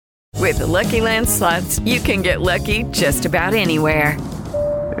With the Lucky Land Slots, you can get lucky just about anywhere.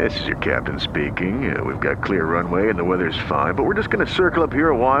 This is your captain speaking. We've got clear runway and the weather's fine, but we're just going to circle up here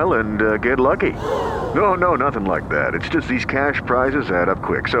a while and get lucky. No, nothing like that. It's just these cash prizes add up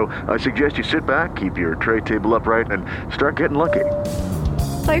quick. So I suggest you sit back, keep your tray table upright, and start getting lucky.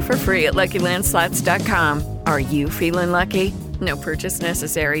 Play for free at LuckyLandSlots.com. Are you feeling lucky? No purchase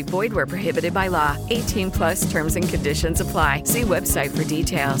necessary. Void where prohibited by law. 18+ terms and conditions apply. See website for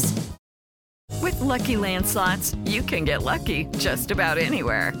details. With Lucky Land Slots, you can get lucky just about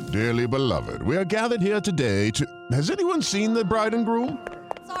anywhere. Dearly beloved, we are gathered here today to... Has anyone seen the bride and groom?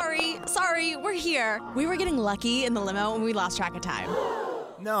 Sorry, we're here. We were getting lucky in the limo and we lost track of time.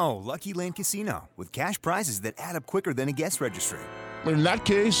 No, Lucky Land Casino, with cash prizes that add up quicker than a guest registry. In that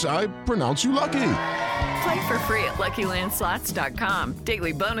case, I pronounce you lucky. Play for free at LuckyLandSlots.com.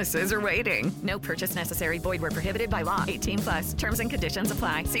 Daily bonuses are waiting. No purchase necessary. Void where prohibited by law. 18+. Terms and conditions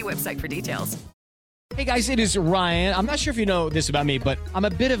apply. See website for details. Hey guys, it is Ryan. I'm not sure if you know this about me, but I'm a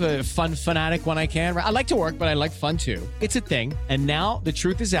bit of a fun fanatic when I can. I like to work, but I like fun too. It's a thing. And now the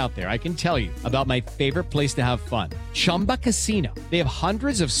truth is out there. I can tell you about my favorite place to have fun. Chumba Casino. They have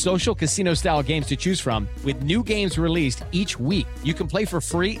hundreds of social casino style games to choose from with new games released each week. You can play for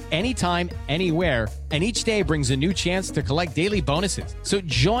free anytime, anywhere. And each day brings a new chance to collect daily bonuses. So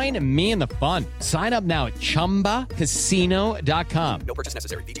join me in the fun. Sign up now at ChumbaCasino.com. No purchase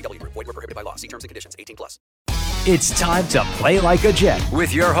necessary. VGW Group. Void where prohibited by law. See terms and conditions. 18+. It's time to play like a Jet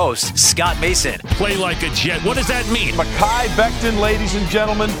with your host, Scott Mason. Play like a Jet. What does that mean? Mekhi Becton, ladies and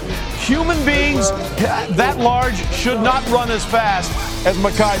gentlemen. Human beings that large should not run as fast as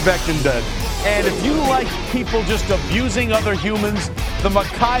Mekhi Becton did. And if you like people just abusing other humans, the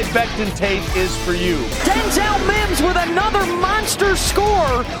Mekhi Becton tape is for you. Denzel Mims with another monster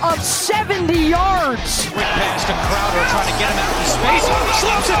score of 70 yards. Quick pass to Crowder trying to get him out of space.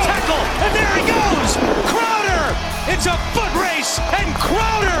 Slips a tackle, and there he goes. Crowder! It's a foot race, and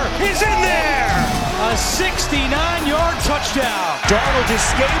Crowder is in there. A 69-yard touchdown. Darnold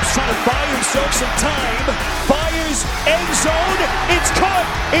escapes, trying to buy himself some time. Fires, end zone, it's caught.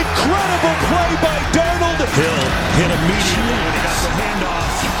 Incredible play by Darnold. Hill hit immediately when he got the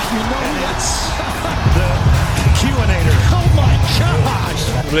handoff. You know that's the Q-inator. Oh my gosh.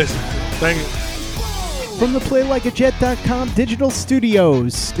 Listen, thank you. From the PlayLikeAJet.com digital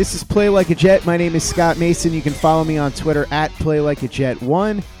studios, this is Play Like a Jet. My name is Scott Mason. You can follow me on Twitter at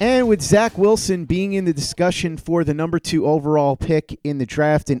PlayLikeAJet1. And with Zach Wilson being in the discussion for the number 2 overall pick in the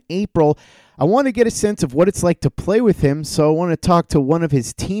draft in April, I want to get a sense of what it's like to play with him, so I want to talk to one of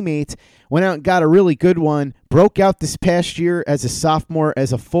his teammates. Went out and got a really good one. Broke out this past year as a sophomore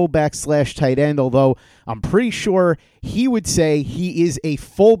as a fullback / tight end, although I'm pretty sure he would say he is a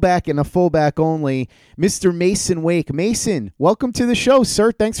fullback and a fullback only. Mr. Masen Wake. Mason, welcome to the show,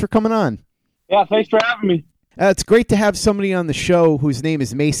 sir. Thanks for coming on. Yeah, thanks for having me. It's great to have somebody on the show whose name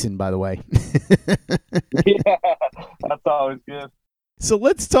is Mason, by the way. Yeah, that's always good. So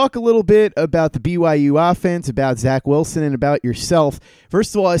let's talk a little bit about the BYU offense, about Zach Wilson, and about yourself.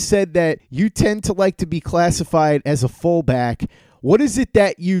 First of all, I said that you tend to like to be classified as a fullback. What is it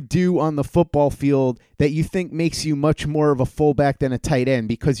that you do on the football field that you think makes you much more of a fullback than a tight end?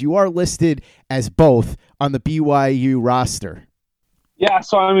 Because you are listed as both on the BYU roster. Yeah,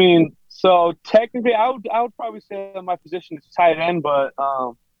 so technically I would probably say that my position is tight end, but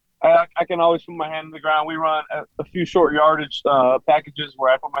I can always put my hand in the ground. We run a few short yardage packages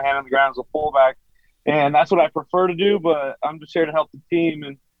where I put my hand in the ground as a fullback, and that's what I prefer to do, but I'm just here to help the team.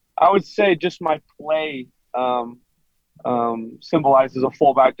 And I would say just my play symbolizes a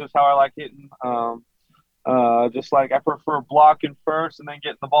fullback, just how I like hitting. Just like I prefer blocking first and then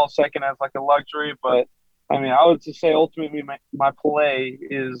getting the ball second as like a luxury. But, I would just say ultimately my play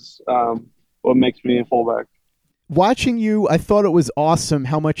is what makes me a fullback. Watching you, I thought it was awesome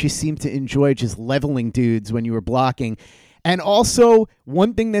how much you seemed to enjoy just leveling dudes when you were blocking. And also,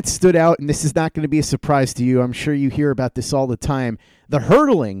 one thing that stood out, and this is not going to be a surprise to you, I'm sure you hear about this all the time, the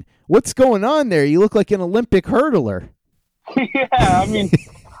hurdling. What's going on there? You look like an Olympic hurdler. Yeah, I'm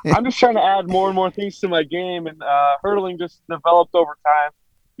just trying to add more and more things to my game, and hurdling just developed over time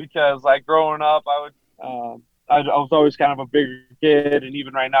because, like, growing up, I was always kind of a bigger kid, and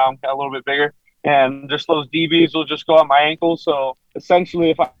even right now I'm a little bit bigger. And just those DBs will just go on my ankles. So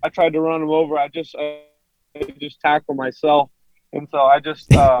essentially, if I tried to run them over, I just tackle myself. And so I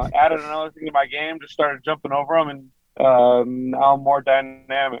just added another thing to my game, just started jumping over them, and now I'm more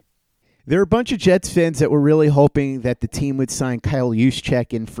dynamic. There are a bunch of Jets fans that were really hoping that the team would sign Kyle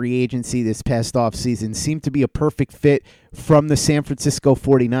Juszczyk in free agency this past offseason. Seemed to be a perfect fit from the San Francisco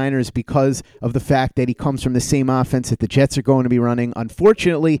 49ers because of the fact that he comes from the same offense that the Jets are going to be running.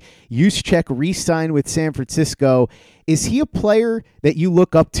 Unfortunately, Juszczyk re-signed with San Francisco. Is he a player that you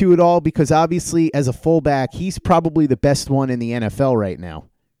look up to at all? Because obviously, as a fullback, he's probably the best one in the NFL right now.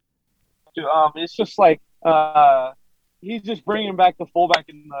 It's just like he's just bringing back the fullback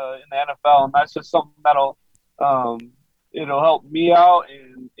in the NFL, and that's just something that'll it'll help me out,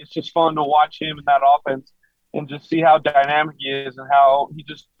 and it's just fun to watch him in that offense and just see how dynamic he is and how he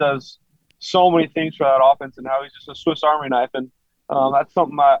just does so many things for that offense and how he's just a Swiss Army knife. And that's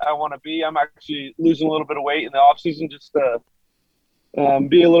something I want to be. I'm actually losing a little bit of weight in the offseason just to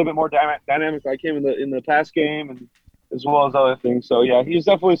be a little bit more dynamic like him in the pass game and as well as other things. So, yeah, he's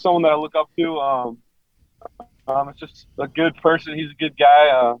definitely someone that I look up to. It's just a good person. He's a good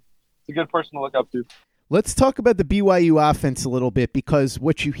guy. It's a good person to look up to. Let's talk about the BYU offense a little bit, because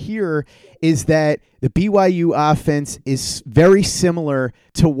what you hear is that the BYU offense is very similar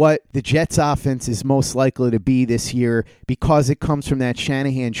to what the Jets offense is most likely to be this year because it comes from that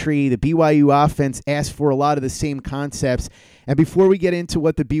Shanahan tree. The BYU offense asks for a lot of the same concepts. And before we get into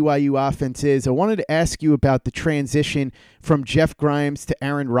what the BYU offense is, I wanted to ask you about the transition from Jeff Grimes to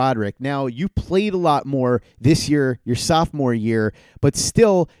Aaron Roderick. Now, you played a lot more this year, your sophomore year, but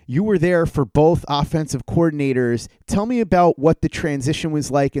still, you were there for both offensive coordinators. Tell me about what the transition was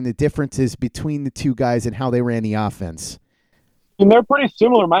like and the differences between the two guys and how they ran the offense. And they're pretty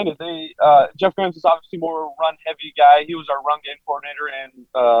similar-minded. Jeff Grimes is obviously more a run-heavy guy. He was our run game coordinator, and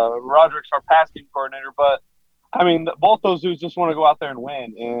Roderick's our pass game coordinator, but I mean, both those dudes just want to go out there and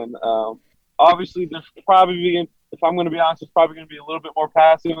win. And obviously, there's probably, if I'm going to be honest, it's probably going to be a little bit more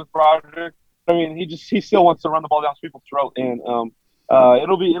passing with Roderick. I mean, he still wants to run the ball down people's throat, and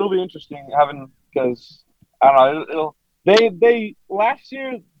it'll be interesting because I don't know. They last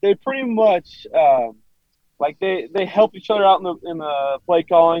year they pretty much they help each other out in the play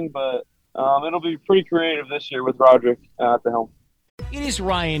calling, but it'll be pretty creative this year with Roderick at the helm. It is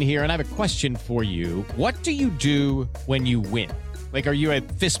Ryan here, and I have a question for you. What do you do when you win? Like, are you a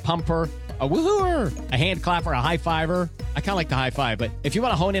fist pumper, a woohooer, a hand clapper, a high fiver? I kind of like the high five, but if you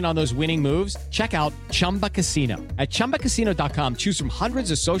want to hone in on those winning moves, check out Chumba Casino. At ChumbaCasino.com, choose from hundreds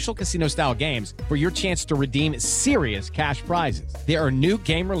of social casino-style games for your chance to redeem serious cash prizes. There are new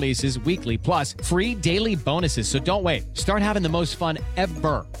game releases weekly, plus free daily bonuses, so don't wait. Start having the most fun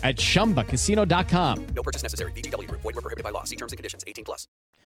ever at ChumbaCasino.com. No purchase necessary. VGW Group. Void where prohibited by law. See terms and conditions. 18+.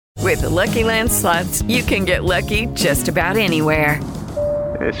 With the Lucky Land Slots, you can get lucky just about anywhere.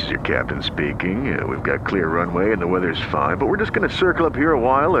 This is your captain speaking. We've got clear runway and the weather's fine, but we're just going to circle up here a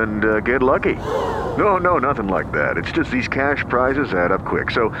while and get lucky. No, nothing like that. It's just these cash prizes add up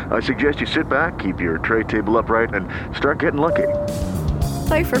quick. So I suggest you sit back, keep your tray table upright, and start getting lucky.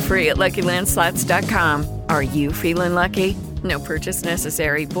 Play for free at LuckyLandSlots.com. Are you feeling lucky? No purchase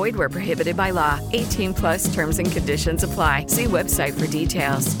necessary. Void where prohibited by law. 18+ terms and conditions apply. See website for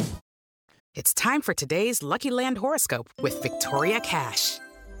details. It's time for today's Lucky Land horoscope with Victoria Cash.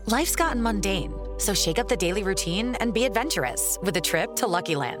 Life's gotten mundane, so shake up the daily routine and be adventurous with a trip to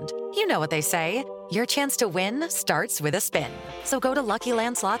Lucky Land. You know what they say, your chance to win starts with a spin. So go to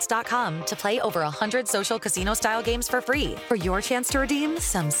LuckyLandSlots.com to play over 100 social casino-style games for free for your chance to redeem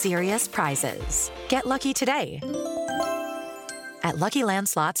some serious prizes. Get lucky today at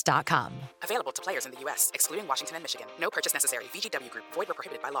LuckyLandSlots.com. Available to players in the U.S., excluding Washington and Michigan. No purchase necessary. VGW Group. Void where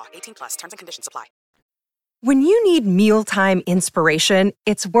prohibited by law. 18+. Terms and conditions apply. When you need mealtime inspiration,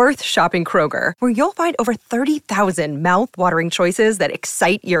 it's worth shopping Kroger, where you'll find over 30,000 mouth-watering choices that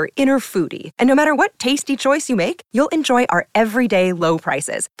excite your inner foodie. And no matter what tasty choice you make, you'll enjoy our everyday low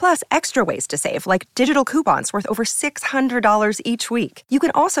prices, plus extra ways to save, like digital coupons worth over $600 each week. You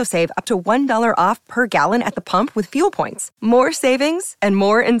can also save up to $1 off per gallon at the pump with fuel points. More savings and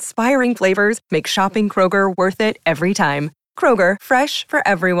more inspiring flavors make shopping Kroger worth it every time. Kroger, fresh for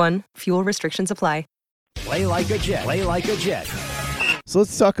everyone. Fuel restrictions apply. Play like a Jet. Play like a Jet. So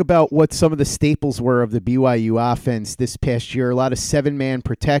let's talk about what some of the staples were of the BYU offense this past year. A lot of 7-man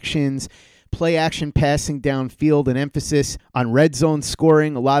protections, play action passing downfield, an emphasis on red zone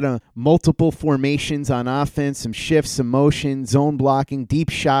scoring, a lot of multiple formations on offense, some shifts, some motion, zone blocking, deep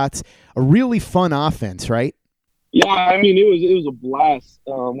shots. A really fun offense, right? Yeah, I mean, it was a blast.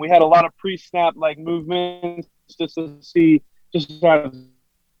 We had a lot of pre-snap movements just to see how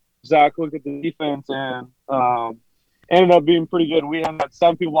Zach looked at the defense and ended up being pretty good. We had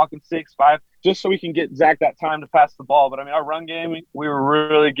 7 people walking 6-5 just so we can get Zach that time to pass the ball. But, I mean, our run game, we were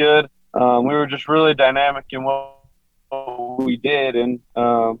really good. We were just really dynamic in what we did. And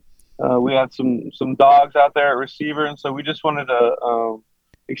we had some dogs out there at receiver, and so we just wanted to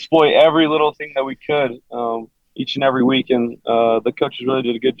exploit every little thing that we could each and every week, and the coaches really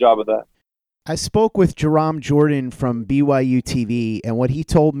did a good job of that. I spoke with Jerome Jordan from BYU TV, and what he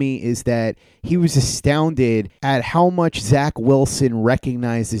told me is that he was astounded at how much Zach Wilson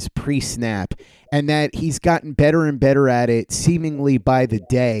recognizes pre-snap, and that he's gotten better and better at it seemingly by the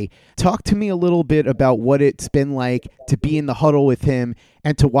day. Talk to me a little bit about what it's been like to be in the huddle with him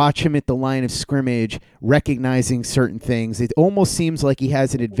and to watch him at the line of scrimmage recognizing certain things. It almost seems like he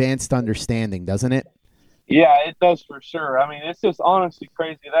has an advanced understanding, doesn't it? Yeah, it does for sure. I mean, it's just honestly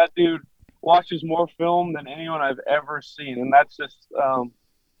crazy. That dude watches more film than anyone I've ever seen, and that's just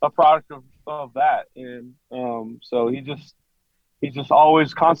a product of that. And so he's just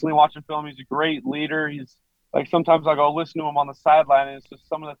always constantly watching film. He's a great leader. He's like, sometimes I go listen to him on the sideline, and it's just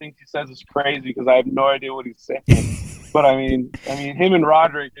some of the things he says is crazy because I have no idea what he's saying. But I mean, him and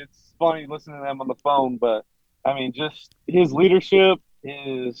Roderick, it's funny listening to them on the phone. But I mean, just his leadership,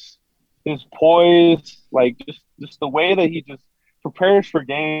 his poise, like just the way that he just prepares for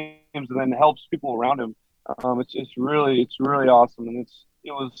games and then helps people around him. It's really awesome, and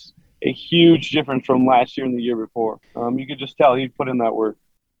it was a huge difference from last year and the year before. You could just tell he put in that work.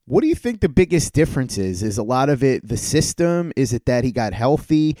 What do you think the biggest difference is? Is a lot of it the system? Is it that he got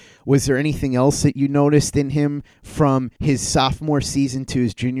healthy? Was there anything else that you noticed in him from his sophomore season to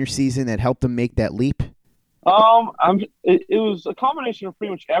his junior season that helped him make that leap? It was a combination of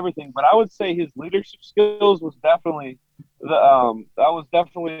pretty much everything, but I would say his leadership skills was definitely a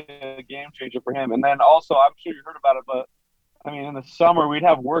game changer for him. And then also, I'm sure you heard about it, but I mean, in the summer we'd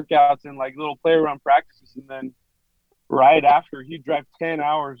have workouts and like little play around practices, and then right after he'd drive 10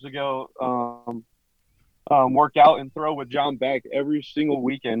 hours to go work out and throw with John Beck every single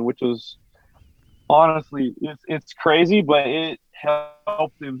weekend, which was honestly it's crazy, but it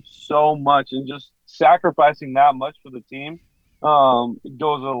helped him so much, and just sacrificing that much for the team it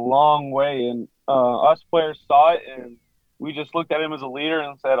goes a long way. And us players saw it, and we just looked at him as a leader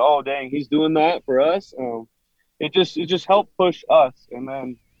and said, "Oh, dang, he's doing that for us." It just helped push us, and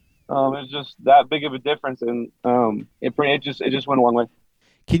then it's just that big of a difference, and it just went a long way.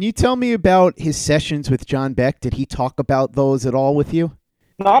 Can you tell me about his sessions with John Beck? Did he talk about those at all with you?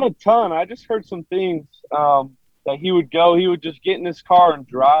 Not a ton. I just heard some things that he would just get in his car and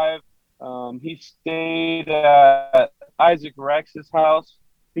drive. He stayed at Isaac Rex's house.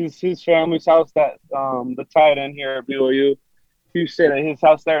 His family's house, that the tight end here at BYU. He stayed at his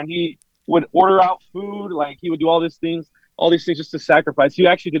house there, and he would order out food. Like, he would do all these things just to sacrifice. He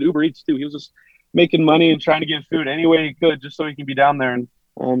actually did Uber Eats too. He was just making money and trying to get food any way he could just so he can be down there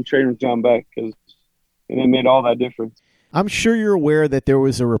and train with John Beck, and it made all that difference. I'm sure you're aware that there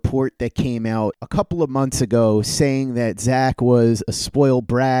was a report that came out a couple of months ago saying that Zach was a spoiled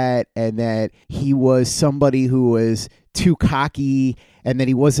brat and that he was somebody who was too cocky and that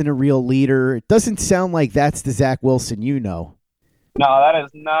he wasn't a real leader. It doesn't sound like that's the Zach Wilson you know. No, that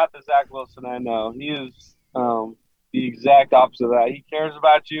is not the Zach Wilson I know. He is the exact opposite of that. He cares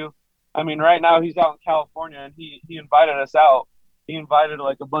about you. I mean, right now he's out in California, and he invited us out. He invited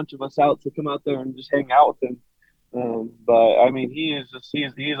like a bunch of us out to come out there and just hang out with him. But I mean, he's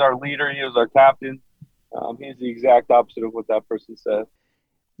our leader. He is our captain. He's the exact opposite of what that person said.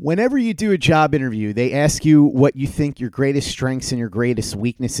 Whenever you do a job interview, they ask you what you think your greatest strengths and your greatest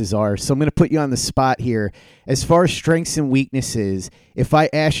weaknesses are. So I'm going to put you on the spot here. As far as strengths and weaknesses, if I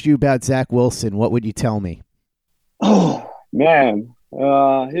asked you about Zach Wilson, what would you tell me? Oh, man.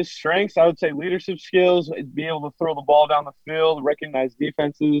 His strengths, I would say leadership skills, be able to throw the ball down the field, recognize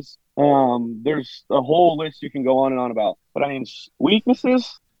defenses. There's a whole list you can go on and on about. But I mean,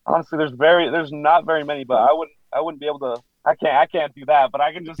 weaknesses, honestly, there's not very many, but I wouldn't be able to. I can't do that, but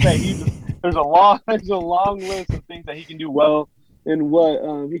I can just say there's a long list of things that he can do well and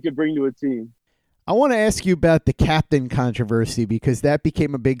what he could bring to a team. I want to ask you about the captain controversy, because that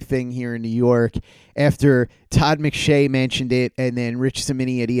became a big thing here in New York after Todd McShay mentioned it, and then Rich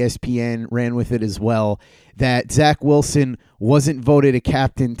Cimini at ESPN ran with it as well, that Zach Wilson wasn't voted a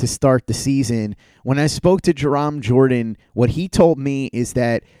captain to start the season. When I spoke to Jerome Jordan, what he told me is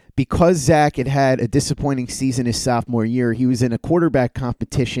that because Zach had a disappointing season his sophomore year, he was in a quarterback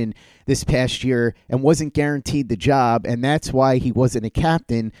competition this past year and wasn't guaranteed the job, and that's why he wasn't a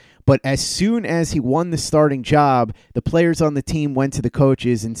captain. But as soon as he won the starting job, the players on the team went to the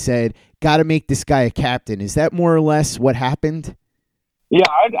coaches and said, got to make this guy a captain. Is that more or less what happened? Yeah,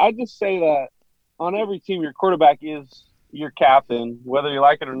 I'd just say that on every team, your quarterback is your captain, whether you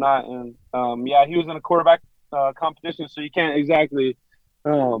like it or not. And, yeah, he was in a quarterback competition, so you can't exactly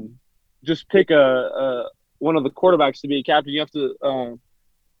just pick one of the quarterbacks to be a captain. You have to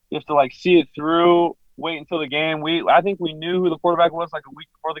you have to like see it through, wait until the game. I think we knew who the quarterback was like a week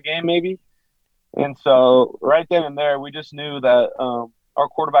before the game maybe. And so right then and there, we just knew that our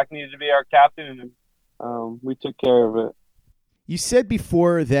quarterback needed to be our captain, and we took care of it. You said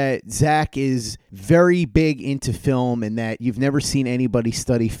before that Zach is very big into film and that you've never seen anybody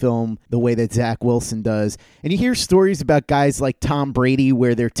study film the way that Zach Wilson does. And you hear stories about guys like Tom Brady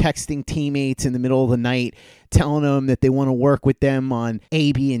where they're texting teammates in the middle of the night telling them that they want to work with them on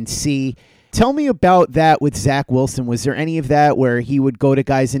A, B, and C. Tell me about that with Zach Wilson. Was there any of that where he would go to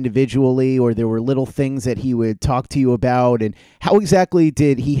guys individually, or there were little things that he would talk to you about? And how exactly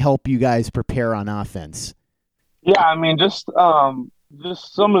did he help you guys prepare on offense? Yeah, I mean, just some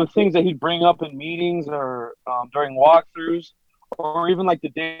of the things that he'd bring up in meetings or during walkthroughs, or even like the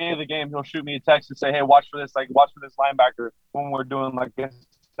day of the game, he'll shoot me a text and say, "Hey, watch for this linebacker when we're doing like a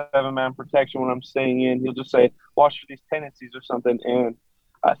 7-man protection when I'm staying in." He'll just say, "Watch for these tendencies" or something. And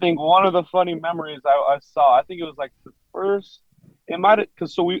I think one of the funny memories I saw, I think it was like the first. It might have,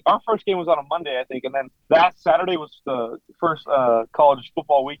 because our first game was on a Monday, I think, and then that Saturday was the first college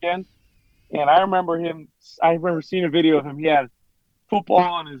football weekend. And I remember seeing a video of him. He had football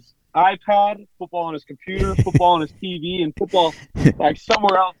on his iPad, football on his computer, football on his TV, and football like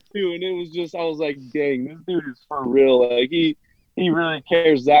somewhere else too. And it was just, I was like, dang, this dude is for real. Like he really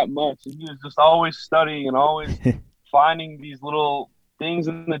cares that much. And he was just always studying and always finding these little things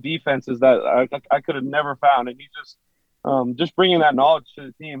in the defenses that I could have never found. And he just bringing that knowledge to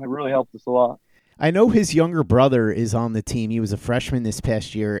the team had really helped us a lot. I know his younger brother is on the team. He was a freshman this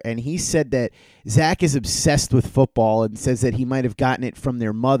past year, and he said that Zach is obsessed with football and says that he might have gotten it from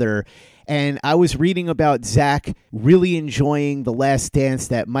their mother. And I was reading about Zach really enjoying The Last Dance,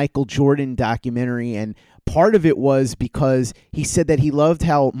 that Michael Jordan documentary, and part of it was because he said that he loved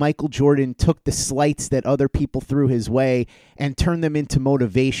how Michael Jordan took the slights that other people threw his way and turned them into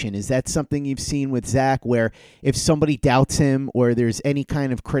motivation. Is that something you've seen with Zach, where if somebody doubts him or there's any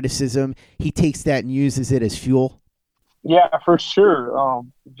kind of criticism, he takes that and uses it as fuel? Yeah, for sure.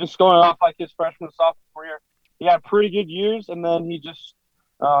 Just going off like his freshman sophomore year, he had pretty good years, and then he just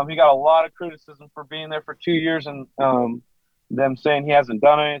he got a lot of criticism for being there for 2 years and them saying he hasn't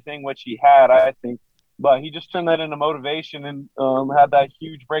done anything, which he had, I think. But he just turned that into motivation and had that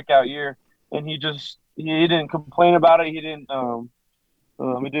huge breakout year. And he didn't complain about it. He didn't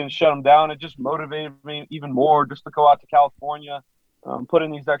shut him down. It just motivated me even more just to go out to California, put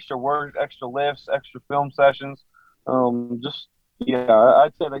in these extra work, extra lifts, extra film sessions.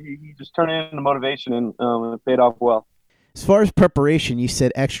 I'd say that he just turned it into motivation and it paid off well. As far as preparation, you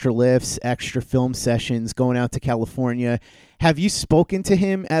said extra lifts, extra film sessions, going out to California. Have you spoken to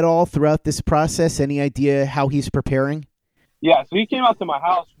him at all throughout this process? Any idea how he's preparing? Yeah, so he came out to my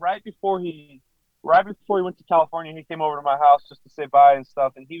house right before he went to California. He came over to my house just to say bye and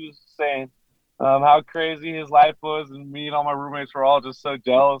stuff, and he was saying how crazy his life was, and me and all my roommates were all just so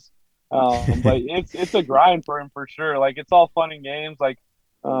jealous. But it's a grind for him for sure. Like, it's all fun and games, like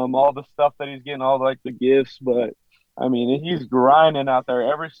all the stuff that he's getting, all like the gifts, but I mean, he's grinding out there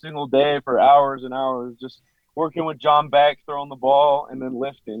every single day for hours and hours, just working with John Beck, throwing the ball and then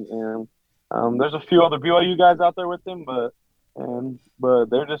lifting. And there's a few other BYU guys out there with him, but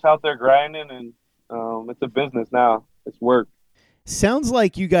they're just out there grinding, and it's a business now. It's work. Sounds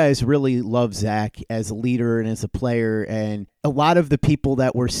like you guys really love Zach as a leader and as a player, and a lot of the people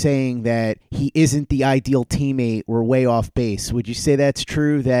that were saying that he isn't the ideal teammate were way off base. Would you say that's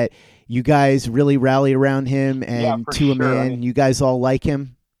true, that you guys really rally around him and to a man, you guys all like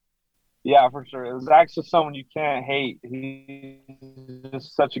him? Yeah, for sure. Zach's just someone you can't hate. He's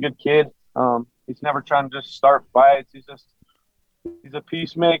just such a good kid. He's never trying to just start fights. He's a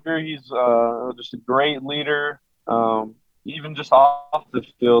peacemaker. He's just a great leader. Even just off the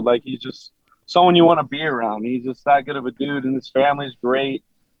field, like, he's just someone you want to be around. He's just that good of a dude, and his family's great.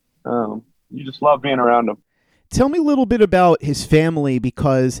 You just love being around him. Tell me a little bit about his family,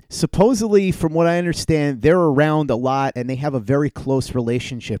 because supposedly, from what I understand, they're around a lot and they have a very close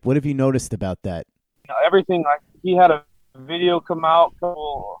relationship. What have you noticed about that? Everything, like, he had a video come out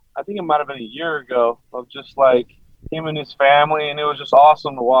I think it might have been a year ago, of just like him and his family, and it was just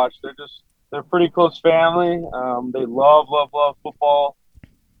awesome to watch. They're a pretty close family. They love football.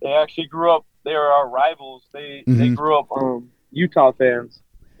 They actually grew up, they were our rivals. They grew up Utah fans.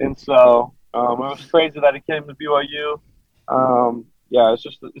 And so it was crazy that he came to BYU. It's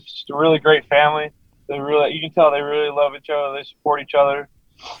just a really great family. You can tell they really love each other. They support each other.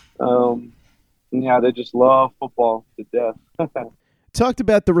 They just love football to death. Talked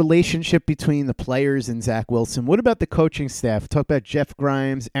about the relationship between the players and Zach Wilson. What about the coaching staff? Talk about Jeff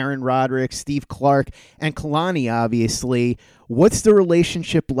Grimes, Aaron Roderick, Steve Clark, and Kalani, obviously. What's the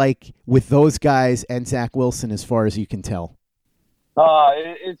relationship like with those guys and Zach Wilson as far as you can tell?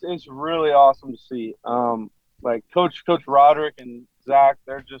 It's really awesome to see. Like Coach Roderick and Zach,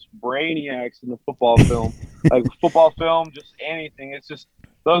 they're just brainiacs in the football film. Like football film, just anything. It's just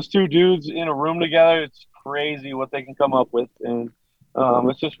those two dudes in a room together. It's crazy what they can come up with, and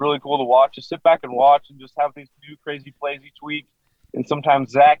it's just really cool to watch. Just sit back and watch, and just have these new crazy plays each week. And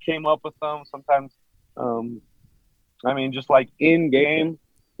sometimes Zach came up with them. Sometimes, just like in game,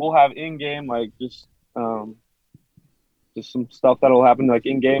 we'll have in game like just some stuff that'll happen like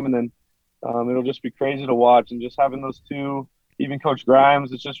in game, and then it'll just be crazy to watch. And just having those two, even Coach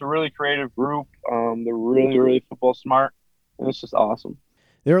Grimes, it's just a really creative group. They're really, really football smart, and it's just awesome.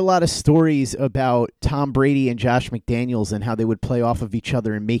 There are a lot of stories about Tom Brady and Josh McDaniels and how they would play off of each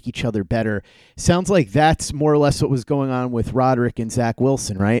other and make each other better. Sounds like that's more or less what was going on with Roderick and Zach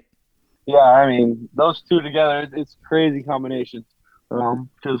Wilson, right? Yeah, those two together, it's a crazy combination.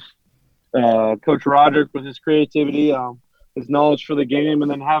 Because Coach Roderick with his creativity, his knowledge for the game,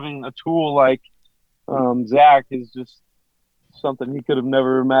 and then having a tool like Zach is just something he could have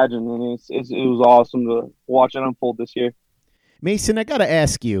never imagined. And it was awesome to watch it unfold this year. Mason, I got to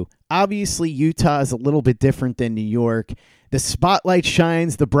ask you, obviously Utah is a little bit different than New York. The spotlight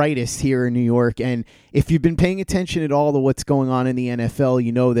shines the brightest here in New York, and if you've been paying attention at all to what's going on in the NFL,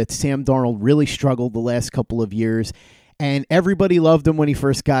 you know that Sam Darnold really struggled the last couple of years, and everybody loved him when he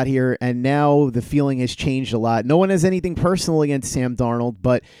first got here, and now the feeling has changed a lot. No one has anything personal against Sam Darnold,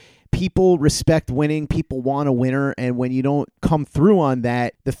 but people respect winning. People want a winner, and when you don't come through on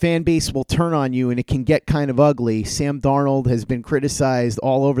that, the fan base will turn on you, and it can get kind of ugly. Sam Darnold has been criticized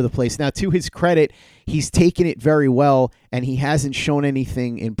all over the place. Now, to his credit, he's taken it very well, and he hasn't shown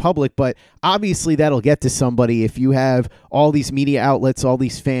anything in public, but obviously that'll get to somebody if you have all these media outlets, all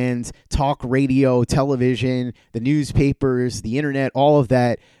these fans, talk radio, television, the newspapers, the internet, all of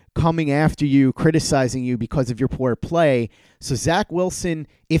that coming after you, criticizing you because of your poor play. So Zach Wilson,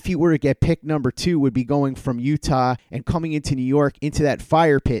 if he were to get pick number 2, would be going from Utah and coming into New York into that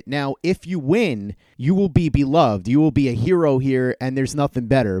fire pit. Now, if you win, you will be beloved. You will be a hero here, and there's nothing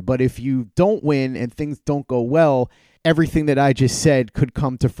better. But if you don't win and things don't go well, everything that I just said could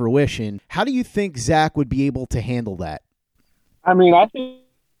come to fruition. How do you think Zach would be able to handle that? I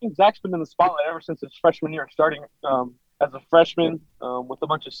think Zach's been in the spotlight ever since his freshman year, starting as a freshman with a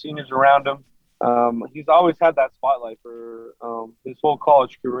bunch of seniors around him. He's always had that spotlight for his whole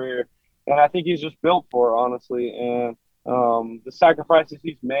college career, and I think he's just built for it, honestly. And the sacrifices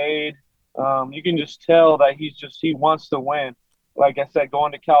he's made, you can just tell that he wants to win. Like I said,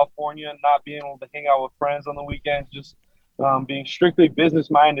 going to California and not being able to hang out with friends on the weekends, just being strictly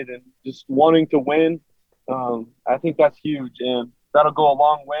business-minded and just wanting to win, I think that's huge, and that'll go a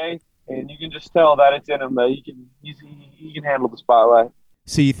long way. And you can just tell that it's in him, that he can handle the spotlight.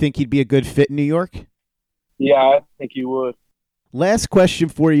 So you think he'd be a good fit in New York? Yeah, I think he would. Last question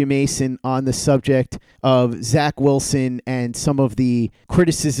for you, Mason, on the subject of Zach Wilson and some of the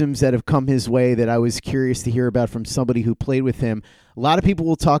criticisms that have come his way that I was curious to hear about from somebody who played with him. A lot of people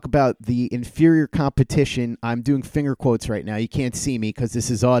will talk about the inferior competition. I'm doing finger quotes right now. You can't see me because this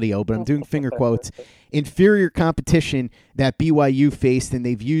is audio, but I'm doing finger quotes. Inferior competition that BYU faced, and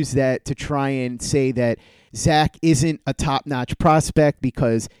they've used that to try and say that Zach isn't a top-notch prospect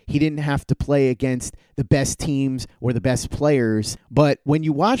because he didn't have to play against the best teams or the best players. But when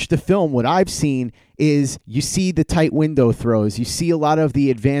you watch the film, what I've seen is you see the tight window throws. You see a lot of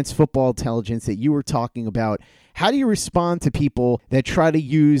the advanced football intelligence that you were talking about. How do you respond to people that try to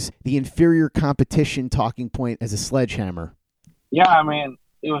use the inferior competition talking point as a sledgehammer? Yeah,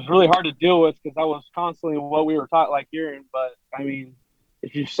 it was really hard to deal with because that was constantly what we were taught, like hearing. But,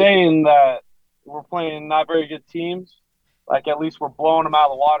 if you're saying that we're playing not very good teams, like at least we're blowing them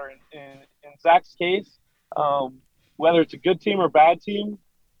out of the water. In Zach's case, whether it's a good team or bad team,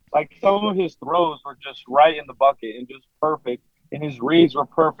 like some of his throws were just right in the bucket and just perfect, and his reads were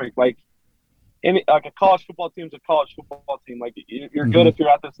perfect. Like a college football team's a college football team. Like you're good if you're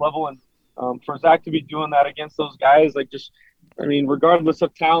at this level, and for Zach to be doing that against those guys, regardless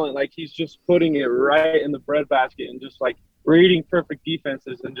of talent, like he's just putting it right in the breadbasket and just like reading perfect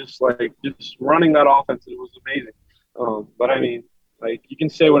defenses and just running that offense. It was amazing. You can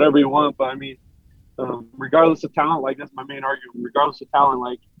say whatever you want, but regardless of talent, like that's my main argument. Regardless of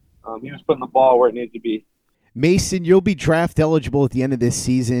talent, he was putting the ball where it needed to be. Masen, you'll be draft eligible at the end of this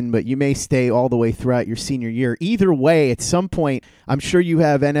season, but you may stay all the way throughout your senior year. Either way, at some point, I'm sure you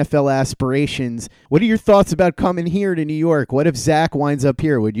have NFL aspirations. What are your thoughts about coming here to New York? What if Zach winds up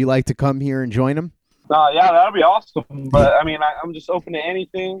here? Would you like to come here and join him? Yeah, that would be awesome. But, I mean, I'm just open to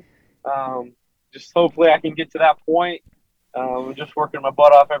anything. Just hopefully I can get to that point. I'm just working my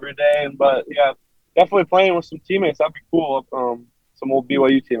butt off every day. But, yeah, definitely playing with some teammates. That'd be cool. Some old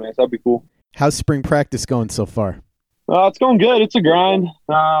BYU teammates. That'd be cool. How's spring practice going so far? It's going good. It's a grind.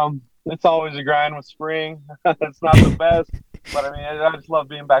 It's always a grind with spring. It's not the best, but I mean, I just love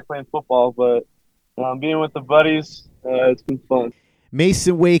being back playing football. But being with the buddies, it's been fun.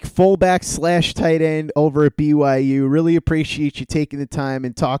 Masen Wake, fullback / tight end over at BYU. Really appreciate you taking the time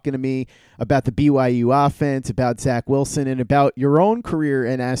and talking to me about the BYU offense, about Zach Wilson, and about your own career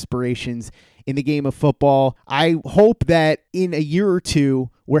and aspirations in the game of football. I hope that in a year or two,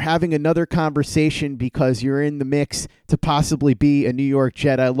 we're having another conversation because you're in the mix to possibly be a New York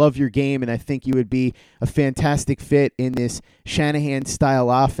Jet. I love your game, and I think you would be a fantastic fit in this Shanahan-style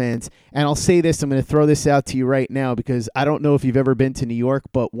offense. And I'll say this, I'm going to throw this out to you right now because I don't know if you've ever been to New York,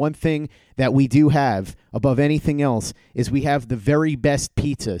 but one thing that we do have above anything else is we have the very best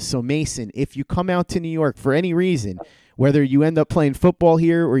pizza. So, Masen, if you come out to New York for any reason, whether you end up playing football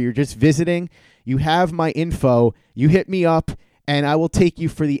here or you're just visiting, you have my info. You hit me up, and I will take you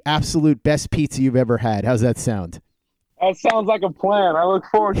for the absolute best pizza you've ever had. How's that sound? That sounds like a plan. I look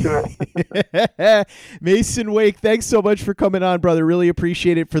forward to it. Masen Wake, thanks so much for coming on, brother. Really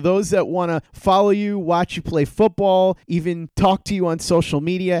appreciate it. For those that want to follow you, watch you play football, even talk to you on social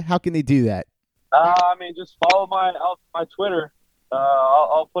media, how can they do that? I mean, just follow my Twitter.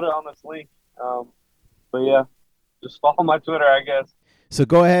 I'll put it on this link. But, yeah, just follow my Twitter, I guess. So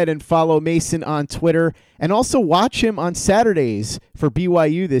go ahead and follow Masen on Twitter and also watch him on Saturdays for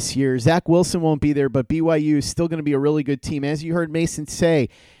BYU this year. Zach Wilson won't be there, but BYU is still going to be a really good team. As you heard Masen say,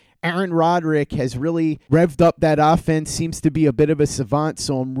 Aaron Roderick has really revved up that offense, seems to be a bit of a savant,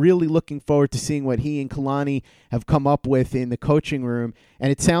 so I'm really looking forward to seeing what he and Kalani have come up with in the coaching room.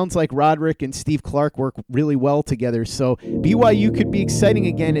 And it sounds like Roderick and Steve Clark work really well together, so BYU could be exciting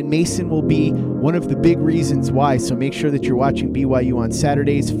again, and Masen will be one of the big reasons why. So make sure that you're watching BYU on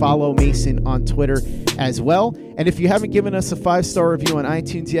Saturdays. Follow Masen on Twitter as well. And if you haven't given us a 5-star review on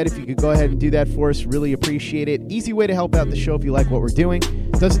iTunes yet, if you could go ahead and do that for us, really appreciate it. Easy way to help out the show if you like what we're doing.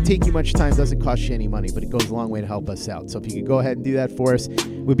 Doesn't take you much time, doesn't cost you any money, but it goes a long way to help us out. So if you could go ahead and do that for us,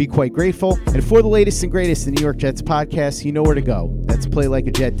 we'd be quite grateful. And for the latest and greatest in New York Jets podcasts, you know where to go. That's Play Like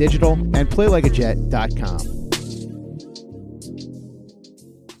a Jet Digital and PlayLikeAJet.com.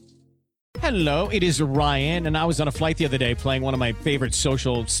 Hello, it is Ryan, and I was on a flight the other day playing one of my favorite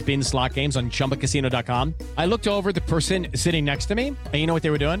social spin slot games on ChumbaCasino.com. I looked over at the person sitting next to me, and you know what they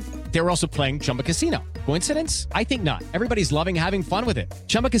were doing? They were also playing Chumba Casino. Coincidence? I think not. Everybody's loving having fun with it.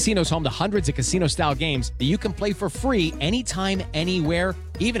 Chumba Casino is home to hundreds of casino-style games that you can play for free anytime, anywhere,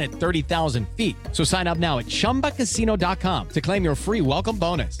 even at 30,000 feet. So sign up now at ChumbaCasino.com to claim your free welcome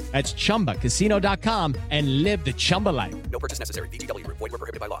bonus. That's ChumbaCasino.com and live the Chumba life. No purchase necessary. VGW. Void where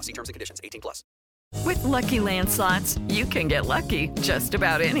prohibited by law. See terms and conditions. 18+. With Lucky Land Slots, you can get lucky just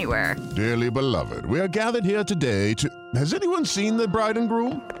about anywhere. Dearly beloved, we are gathered here today to... Has anyone seen the bride and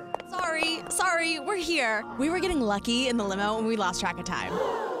groom? Sorry, we're here. We were getting lucky in the limo and we lost track of time.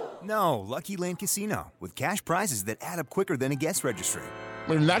 No, Lucky Land Casino, with cash prizes that add up quicker than a guest registry.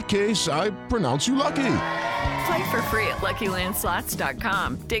 In that case, I pronounce you lucky. Play for free at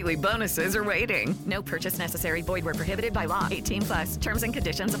LuckyLandSlots.com. Daily bonuses are waiting. No purchase necessary. Void where prohibited by law. 18+. Terms and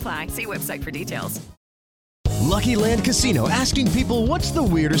conditions apply. See website for details. Lucky Land Casino, asking people, what's the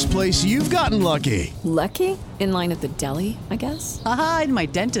weirdest place you've gotten lucky? Lucky? In line at the deli, I guess? Aha, in my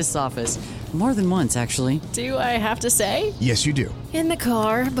dentist's office. More than once, actually. Do I have to say? Yes, you do. In the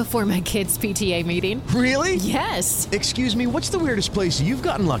car before my kids' PTA meeting. Really? Yes. Excuse me, what's the weirdest place you've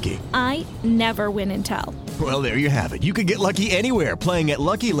gotten lucky? I never win and tell. Well, there you have it. You can get lucky anywhere, playing at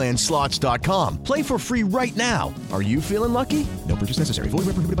LuckyLandSlots.com. Play for free right now. Are you feeling lucky? No purchase necessary. Void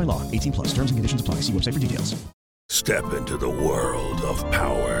where prohibited by law. 18+. Terms and conditions apply. See website for details. Step into the world of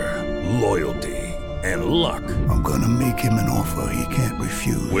power, loyalty, and luck. I'm gonna make him an offer he can't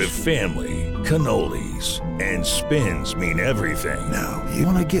refuse. With family, cannolis, and spins mean everything. Now, you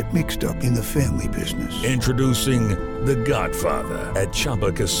wanna get mixed up in the family business. Introducing The Godfather at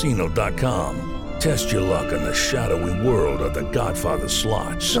ChumbaCasino.com. Test your luck in the shadowy world of The Godfather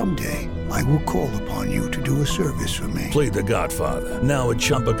slot. Someday, I will call upon you to do a service for me. Play The Godfather, now at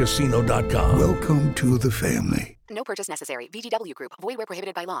ChumbaCasino.com. Welcome to the family. No purchase necessary. VGW Group. Void where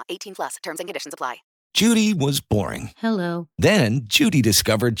prohibited by law. 18+. Terms and conditions apply. Judy was boring. Hello. Then Judy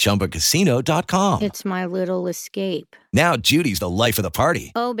discovered ChumbaCasino.com. It's my little escape. Now Judy's the life of the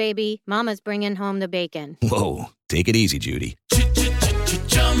party. Oh, baby, mama's bringing home the bacon. Whoa, take it easy, Judy.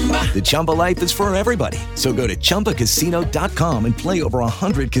 The Chumba life is for everybody. So go to ChumbaCasino.com and play over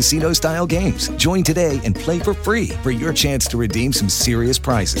 100 casino-style games. Join today and play for free for your chance to redeem some serious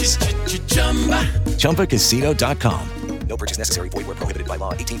prizes. ChumbaCasino.com. No purchase necessary. Void where prohibited by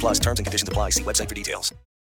law. 18+ terms and conditions apply. See website for details.